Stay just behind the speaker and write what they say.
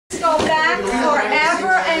go back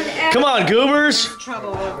forever and ever. Come on, goobers.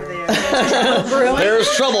 Trouble over there. There's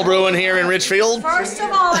trouble brewing here in Richfield. First of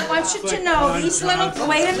all, I want you to know these little,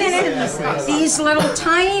 wait a minute, these little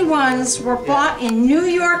tiny ones were bought in New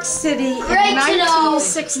York City in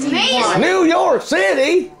 1961. New York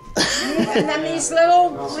City? And then these little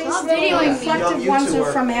reflective ones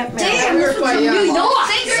are from Aunt Mary. Damn, you're from New York.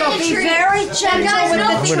 So be very gentle with the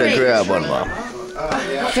I'm gonna tree. grab one, Mom.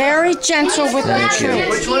 Very gentle with the tree.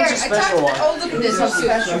 Which one's a special one? Oh, look at this. How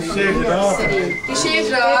special. He shaved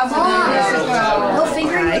it off. No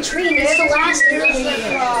fingering the tree. It's the last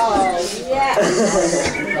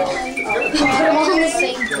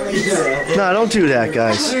No, don't do that,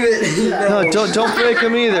 guys. No, don't break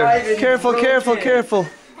them either. Careful, careful, careful.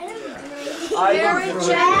 Very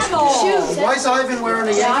gentle. Why is Ivan wearing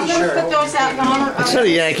a I'm Yankee going to shirt? put those out now. It's not a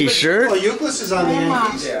Yankee shirt. Well, Euclid is on the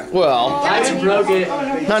Yankees. Well, I broke it.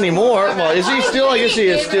 not anymore. Well, is he still? I guess he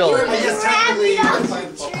is still. Yes, technically